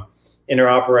to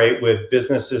interoperate with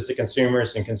businesses to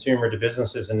consumers and consumer to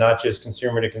businesses and not just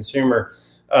consumer to consumer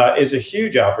is a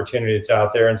huge opportunity that's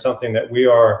out there and something that we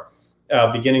are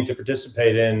beginning to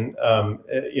participate in,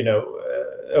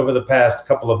 over the past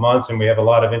couple of months. And we have a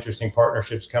lot of interesting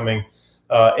partnerships coming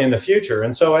in the future.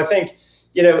 And so I think,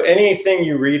 anything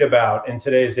you read about in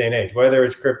today's day and age, whether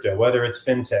it's crypto, whether it's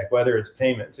fintech, whether it's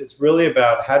payments, it's really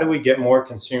about how do we get more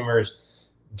consumers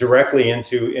directly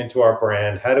into our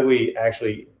brand? How do we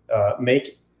actually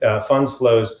make funds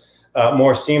flows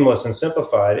more seamless and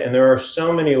simplified? And there are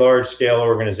so many large scale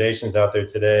organizations out there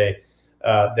today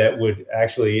that would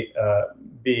actually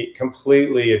be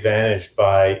completely advantaged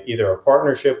by either a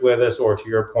partnership with us or, to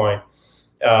your point,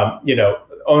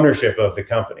 ownership of the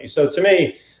company. So to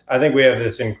me, I think we have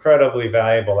this incredibly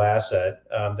valuable asset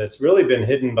that's really been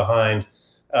hidden behind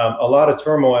a lot of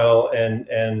turmoil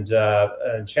and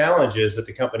challenges that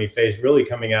the company faced really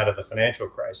coming out of the financial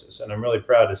crisis. And I'm really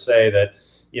proud to say that,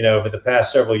 over the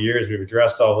past several years, we've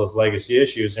addressed all those legacy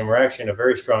issues, and we're actually in a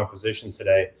very strong position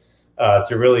today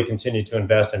to really continue to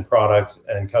invest in products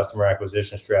and customer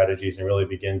acquisition strategies and really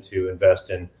begin to invest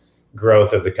in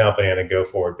growth of the company on a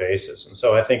go-forward basis. And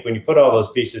so I think when you put all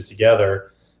those pieces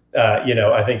together,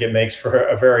 I think it makes for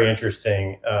a very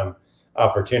interesting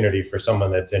opportunity for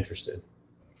someone that's interested.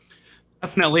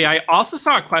 Definitely. I also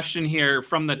saw a question here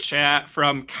from the chat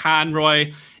from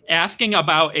Conroy asking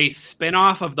about a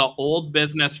spinoff of the old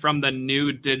business from the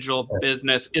new digital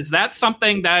business. Is that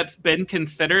something that's been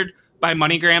considered by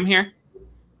MoneyGram here?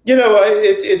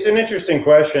 It's an interesting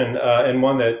question and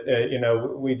one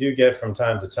that, we do get from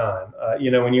time to time.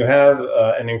 When you have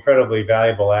an incredibly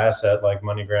valuable asset like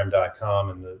MoneyGram.com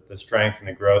and the strength and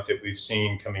the growth that we've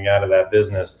seen coming out of that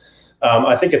business,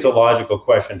 I think it's a logical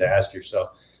question to ask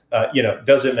yourself.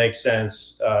 Does it make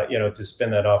sense, to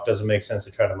spin that off? Does it make sense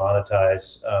to try to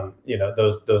monetize,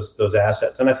 those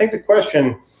assets? And I think the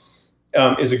question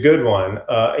is a good one,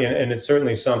 and it's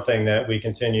certainly something that we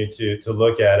continue to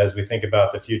look at as we think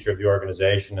about the future of the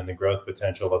organization and the growth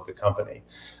potential of the company.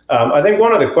 I think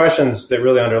one of the questions that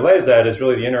really underlays that is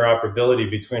really the interoperability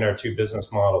between our two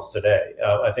business models today.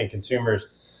 I think consumers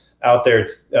out there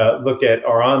look at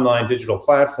our online digital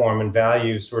platform and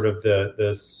value sort of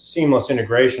the seamless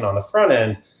integration on the front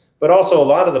end, but also a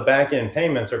lot of the back end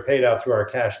payments are paid out through our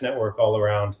cash network all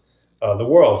around the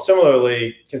world.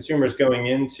 Similarly, consumers going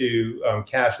into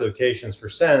cash locations for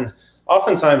sends,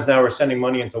 oftentimes now we're sending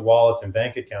money into wallets and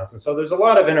bank accounts. And so there's a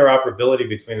lot of interoperability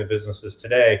between the businesses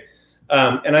today.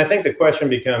 And I think the question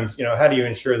becomes, how do you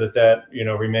ensure that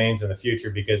remains in the future?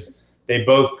 Because they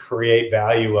both create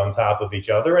value on top of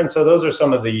each other. And so those are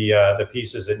some of the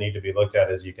pieces that need to be looked at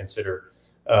as you consider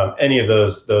any of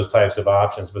those types of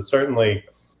options. But certainly,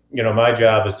 my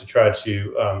job is to try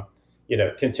to,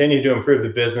 continue to improve the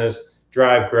business,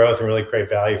 drive growth, and really create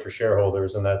value for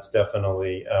shareholders. And that's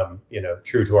definitely,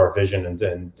 true to our vision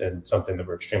and something that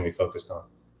we're extremely focused on.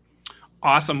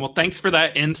 Awesome. Well, thanks for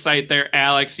that insight there,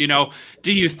 Alex.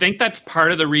 Do you think that's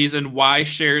part of the reason why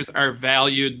shares are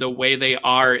valued the way they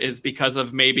are is because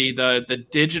of maybe the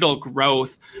digital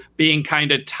growth being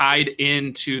kind of tied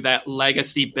into that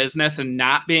legacy business and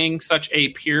not being such a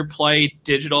pure play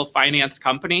digital finance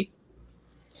company?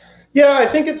 Yeah, I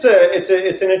think it's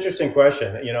an interesting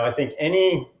question. I think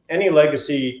any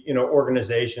legacy,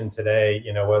 organization today,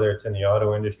 whether it's in the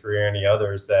auto industry or any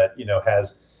others that,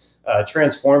 has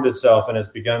transformed itself and has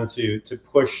begun to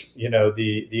push,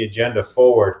 the agenda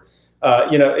forward.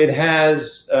 It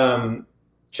has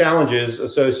challenges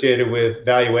associated with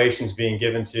valuations being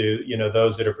given to,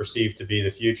 those that are perceived to be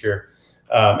the future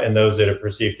and those that are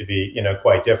perceived to be,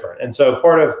 quite different. And so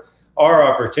part of our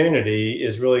opportunity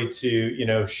is really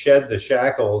to, shed the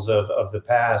shackles of the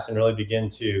past and really begin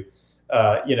to,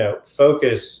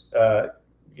 focus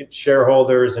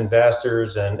shareholders,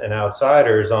 investors, and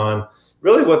outsiders on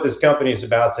really what this company is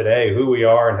about today, who we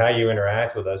are, and how you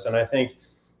interact with us. And I think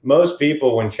most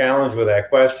people, when challenged with that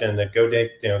question, that go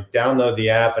download the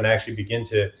app and actually begin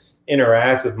to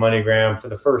interact with MoneyGram for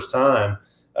the first time,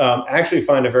 actually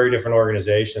find a very different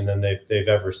organization than they've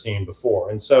ever seen before.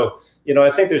 And so,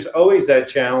 I think there's always that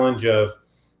challenge of,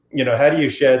 how do you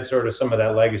shed sort of some of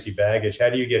that legacy baggage? How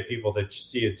do you get people to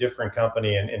see a different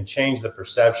company and change the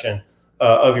perception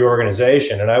of your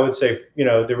organization? And I would say,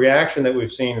 the reaction that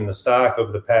we've seen in the stock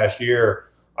over the past year,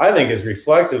 I think is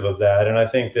reflective of that. And I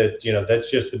think that, that's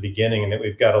just the beginning and that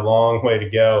we've got a long way to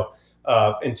go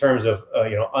in terms of,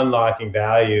 unlocking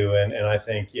value. And I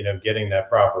think, getting that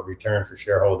proper return for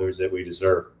shareholders that we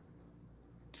deserve.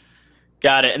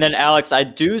 Got it. And then, Alex, I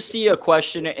do see a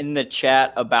question in the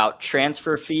chat about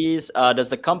transfer fees. Does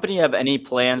the company have any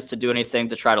plans to do anything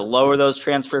to try to lower those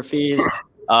transfer fees?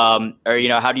 Or,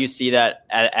 how do you see that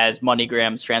as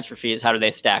MoneyGram's transfer fees? How do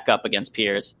they stack up against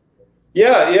peers?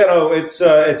 Yeah, it's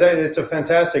a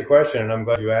fantastic question, and I'm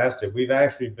glad you asked it. We've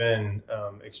actually been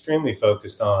extremely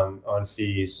focused on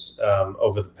fees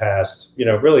over the past,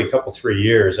 really a couple, 3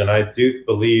 years. And I do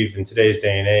believe in today's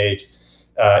day and age,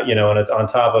 and on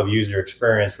top of user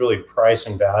experience, really price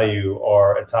and value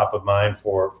are at top of mind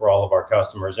for all of our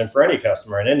customers and for any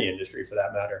customer in any industry for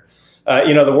that matter.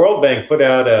 The World Bank put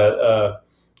out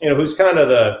who's kind of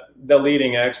the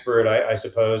leading expert, I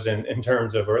suppose, in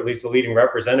terms of, or at least the leading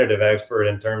representative expert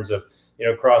in terms of,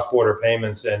 cross-border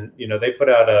payments. And, they put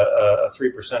out a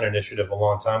 3% initiative a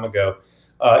long time ago.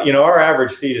 Our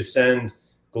average fee to send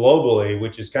globally,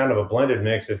 which is kind of a blended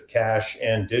mix of cash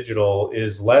and digital,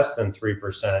 is less than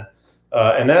 3%.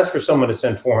 And that's for someone to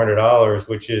send $400,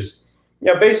 which is,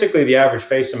 basically the average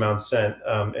face amount sent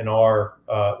in our,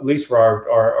 at least for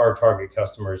our target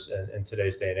customers in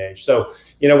today's day and age. So,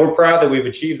 we're proud that we've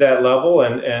achieved that level.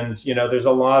 And there's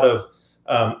a lot of,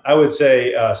 I would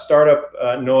say, startup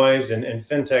noise and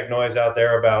fintech noise out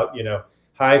there about,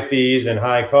 high fees and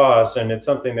high costs. And it's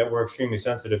something that we're extremely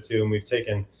sensitive to. And we've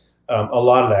taken a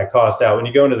lot of that cost out. When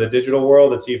you go into the digital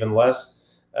world, it's even less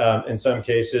in some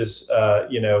cases,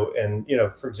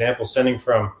 for example, sending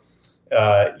from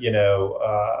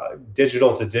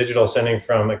digital to digital, sending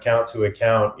from account to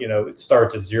account, it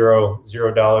starts at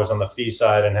 $0 on the fee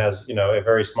side and has, a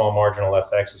very small marginal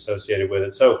FX associated with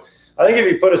it. So I think if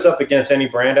you put us up against any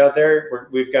brand out there,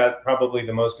 we've got probably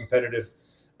the most competitive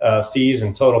fees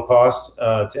and total cost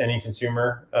to any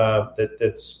consumer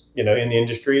that's in the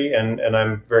industry, and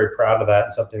I'm very proud of that,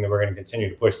 and something that we're going to continue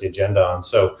to push the agenda on.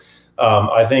 So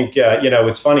I think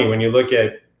it's funny when you look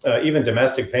at even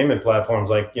domestic payment platforms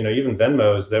like even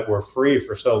Venmos that were free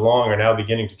for so long are now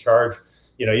beginning to charge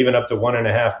even up to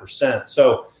 1.5%.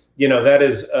 So that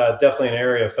is definitely an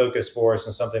area of focus for us,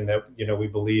 and something that we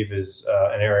believe is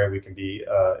an area we can be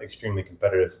extremely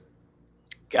competitive.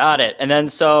 Got it. And then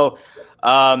so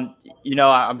I'm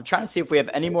trying to see if we have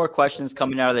any more questions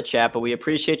coming out of the chat, but we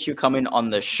appreciate you coming on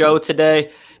the show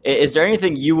today. Is there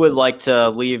anything you would like to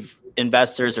leave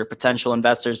investors or potential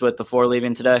investors with before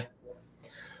leaving today?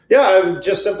 Yeah, I would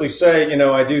just simply say,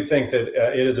 I do think that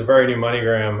it is a very new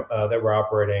MoneyGram that we're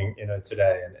operating,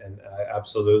 today, and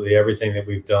absolutely everything that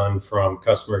we've done from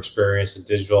customer experience to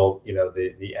digital,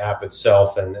 the app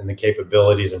itself and the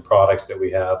capabilities and products that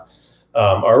we have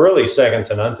are really second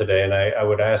to none today. And I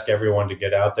would ask everyone to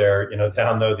get out there,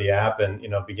 download the app and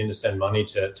begin to send money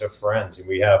to friends. And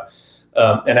we have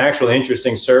an actually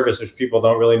interesting service which people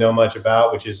don't really know much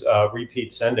about, which is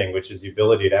repeat sending, which is the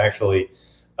ability to actually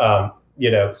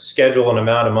schedule an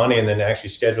amount of money and then actually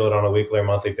schedule it on a weekly or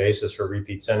monthly basis for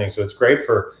repeat sending. So it's great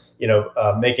for,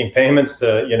 making payments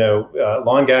to,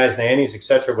 lawn guys, nannies, et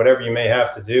cetera, whatever you may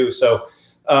have to do. So,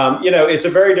 it's a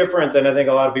very different than I think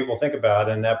a lot of people think about.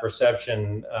 And that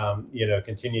perception,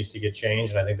 continues to get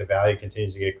changed. And I think the value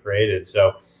continues to get created.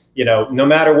 So, no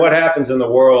matter what happens in the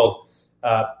world,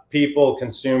 people,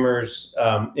 consumers,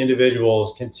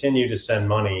 individuals continue to send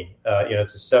money.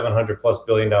 It's a $700+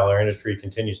 billion industry,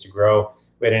 continues to grow.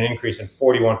 We had an increase in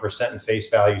 41% in face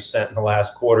value sent in the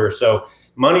last quarter. So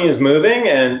money is moving,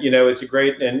 and it's a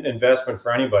great investment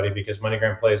for anybody, because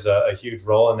MoneyGram plays a huge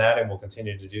role in that, and will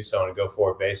continue to do so on a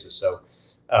go-forward basis. So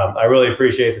I really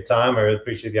appreciate the time. I really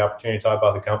appreciate the opportunity to talk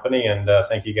about the company, and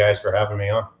thank you guys for having me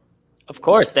on. Of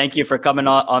course. Thank you for coming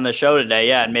on the show today.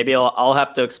 Yeah. And maybe I'll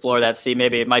have to explore that. See,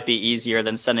 maybe it might be easier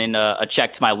than sending a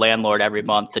check to my landlord every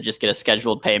month to just get a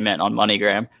scheduled payment on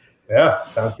MoneyGram. Yeah.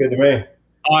 Sounds good to me.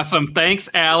 Awesome. Thanks,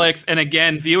 Alex. And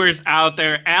again, viewers out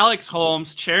there, Alex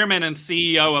Holmes, Chairman and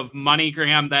CEO of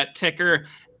MoneyGram, that ticker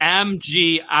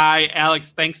MGI.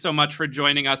 Alex, thanks so much for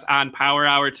joining us on Power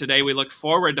Hour today. We look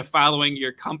forward to following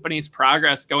your company's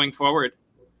progress going forward.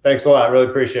 Thanks a lot. Really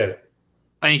appreciate it.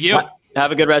 Thank you.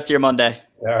 Have a good rest of your Monday.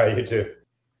 All right, you too.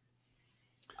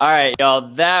 All right,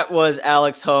 y'all. That was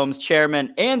Alex Holmes,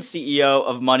 Chairman and CEO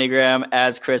of MoneyGram.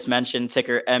 As Chris mentioned,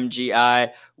 ticker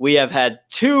MGI. We have had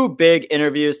two big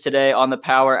interviews today on the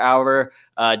Power Hour,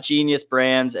 GNUS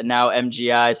Brands and now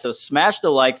MGI. So smash the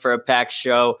like for a packed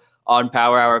show on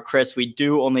Power Hour. Chris, we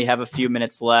do only have a few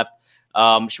minutes left.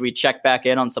 Should we check back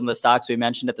in on some of the stocks we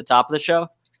mentioned at the top of the show?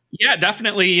 Yeah,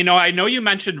 definitely. I know you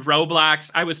mentioned Roblox.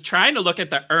 I was trying to look at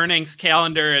the earnings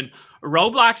calendar, and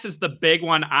Roblox is the big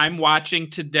one I'm watching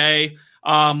today.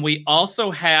 We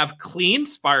also have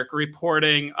CleanSpark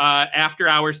reporting after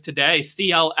hours today,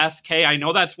 CLSK. I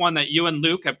know that's one that you and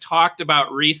Luke have talked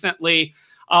about recently.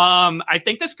 I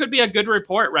think this could be a good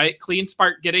report, right?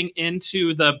 CleanSpark getting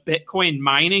into the Bitcoin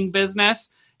mining business.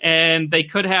 And they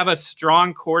could have a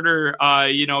strong quarter,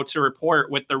 to report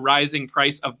with the rising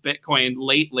price of Bitcoin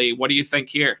lately. What do you think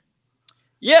here?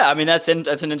 Yeah, I mean, that's an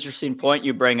interesting point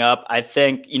you bring up. I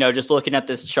think, just looking at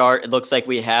this chart, it looks like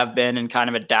we have been in kind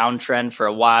of a downtrend for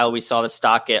a while. We saw the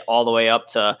stock get all the way up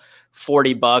to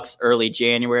 $40 early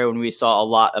January when we saw a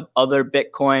lot of other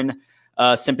Bitcoin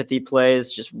sympathy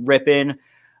plays just ripping.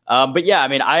 But yeah, I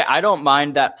mean, I don't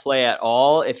mind that play at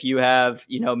all. If you have,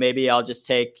 maybe I'll just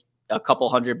take a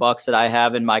couple $100 that I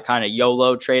have in my kind of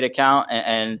YOLO trade account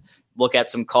and look at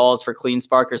some calls for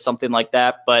CleanSpark or something like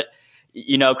that. But,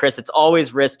 Chris, it's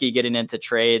always risky getting into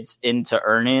trades into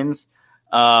earnings.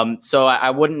 So I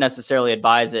wouldn't necessarily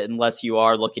advise it unless you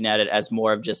are looking at it as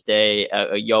more of just a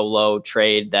YOLO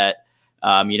trade that,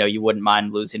 you wouldn't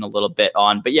mind losing a little bit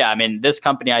on. But yeah, I mean, this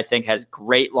company I think has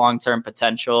great long-term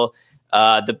potential.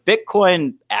 The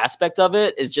Bitcoin aspect of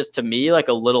it is just, to me, like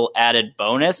a little added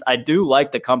bonus. I do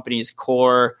like the company's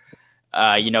core,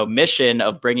 mission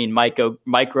of bringing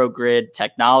microgrid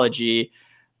technology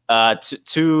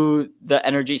to the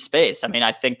energy space. I mean,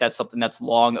 I think that's something that's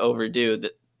long overdue.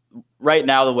 Right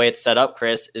now, the way it's set up,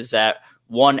 Chris, is that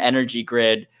one energy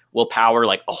grid will power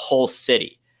like a whole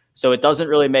city. So it doesn't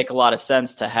really make a lot of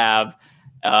sense to have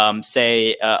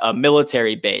say a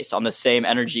military base on the same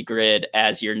energy grid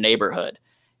as your neighborhood.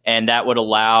 And that would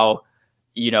allow,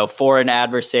 foreign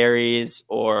adversaries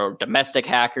or domestic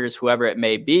hackers, whoever it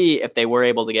may be, if they were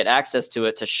able to get access to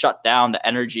it, to shut down the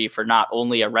energy for not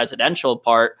only a residential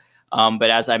part But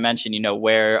as I mentioned,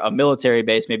 where a military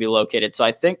base may be located. So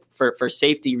I think for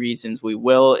safety reasons, we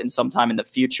will in some time in the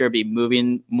future be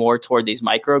moving more toward these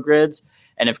microgrids.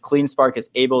 And if CleanSpark is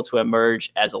able to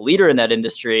emerge as a leader in that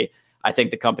industry, I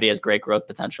think the company has great growth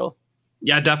potential.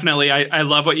 Yeah, definitely. I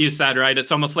love what you said, right?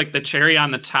 It's almost like the cherry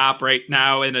on the top right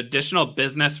now, an additional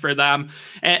business for them.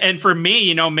 And for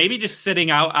me, maybe just sitting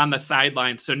out on the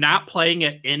sidelines. So not playing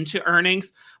it into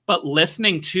earnings, but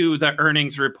listening to the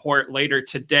earnings report later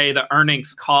today, the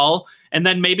earnings call, and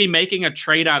then maybe making a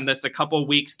trade on this a couple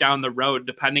weeks down the road,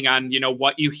 depending on,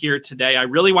 what you hear today. I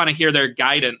really want to hear their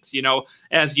guidance,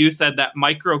 as you said, that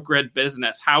microgrid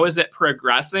business. How is it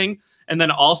progressing? And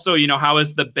then also, how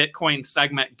is the Bitcoin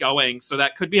segment going? So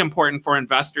that could be important for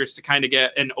investors to kind of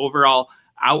get an overall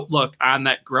outlook on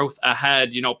that growth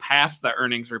ahead, past the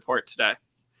earnings report today.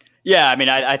 Yeah, I mean,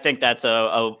 I think that's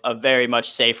a very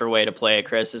much safer way to play it,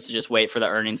 Chris, is to just wait for the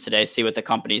earnings today, see what the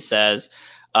company says.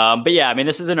 But yeah, I mean,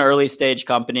 this is an early stage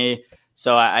company.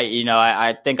 So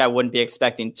I think I wouldn't be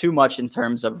expecting too much in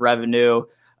terms of revenue.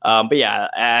 But yeah,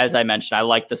 as I mentioned, I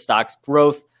like the stock's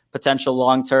growth potential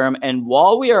long-term. And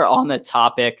while we are on the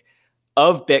topic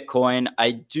of Bitcoin,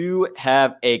 I do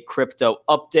have a crypto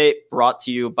update brought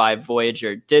to you by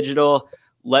Voyager Digital.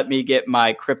 Let me get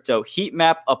my crypto heat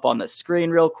map up on the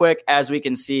screen real quick. As we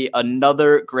can see,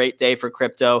 another great day for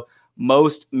crypto.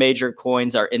 Most major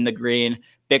coins are in the green.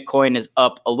 Bitcoin is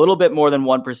up a little bit more than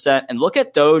 1%. And look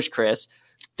at Doge, Chris.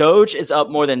 Doge is up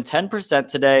more than 10%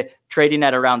 today, trading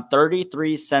at around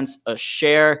 33 cents a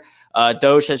share.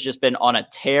 Doge has just been on a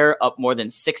tear, up more than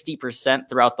 60%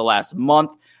 throughout the last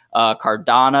month.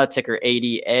 Cardano, ticker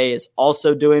ADA, is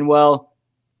also doing well.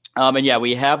 And yeah,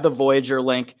 we have the Voyager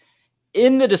link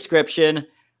in the description.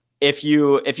 If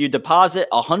you deposit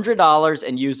 $100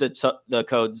 and use the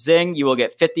code ZING, you will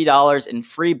get $50 in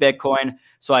free Bitcoin.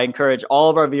 So I encourage all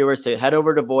of our viewers to head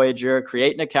over to Voyager,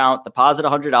 create an account, deposit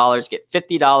 $100, get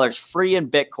 $50 free in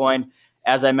Bitcoin.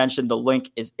 As I mentioned, the link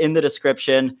is in the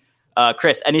description.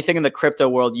 Chris, anything in the crypto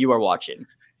world you are watching?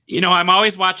 I'm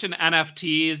always watching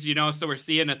NFTs, so we're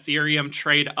seeing Ethereum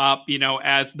trade up,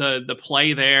 as the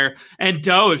play there. And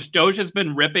Doge has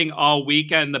been ripping all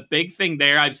weekend. The big thing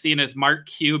there I've seen is Mark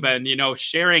Cuban,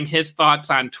 sharing his thoughts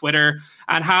on Twitter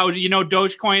on how,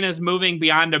 Dogecoin is moving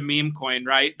beyond a meme coin,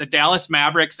 right? The Dallas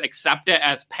Mavericks accept it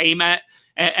as payment.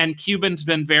 And Cuban's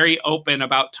been very open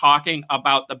about talking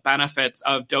about the benefits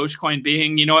of Dogecoin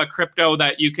being, a crypto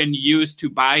that you can use to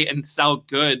buy and sell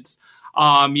goods.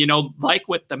 Like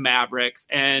with the Mavericks.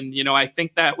 And, I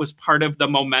think that was part of the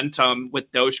momentum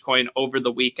with Dogecoin over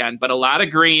the weekend. But a lot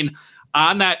of green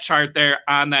on that chart there,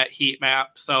 on that heat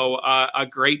map. So a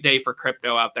great day for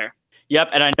crypto out there. Yep,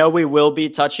 and I know we will be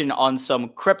touching on some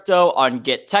crypto on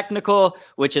Get Technical,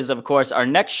 which is, of course, our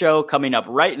next show coming up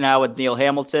right now with Neil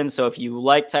Hamilton. So if you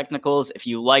like technicals, if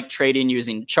you like trading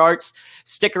using charts,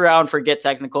 stick around for Get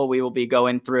Technical. We will be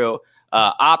going through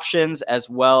options as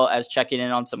well as checking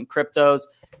in on some cryptos.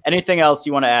 Anything else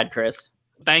you want to add, Chris?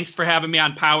 Thanks for having me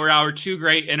on Power Hour. 2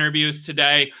 great interviews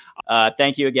today.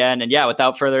 Thank you again. And yeah,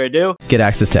 without further ado, get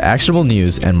access to actionable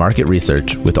news and market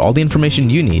research with all the information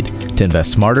you need to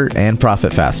invest smarter and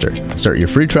profit faster. Start your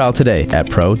free trial today at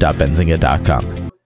pro.benzinga.com.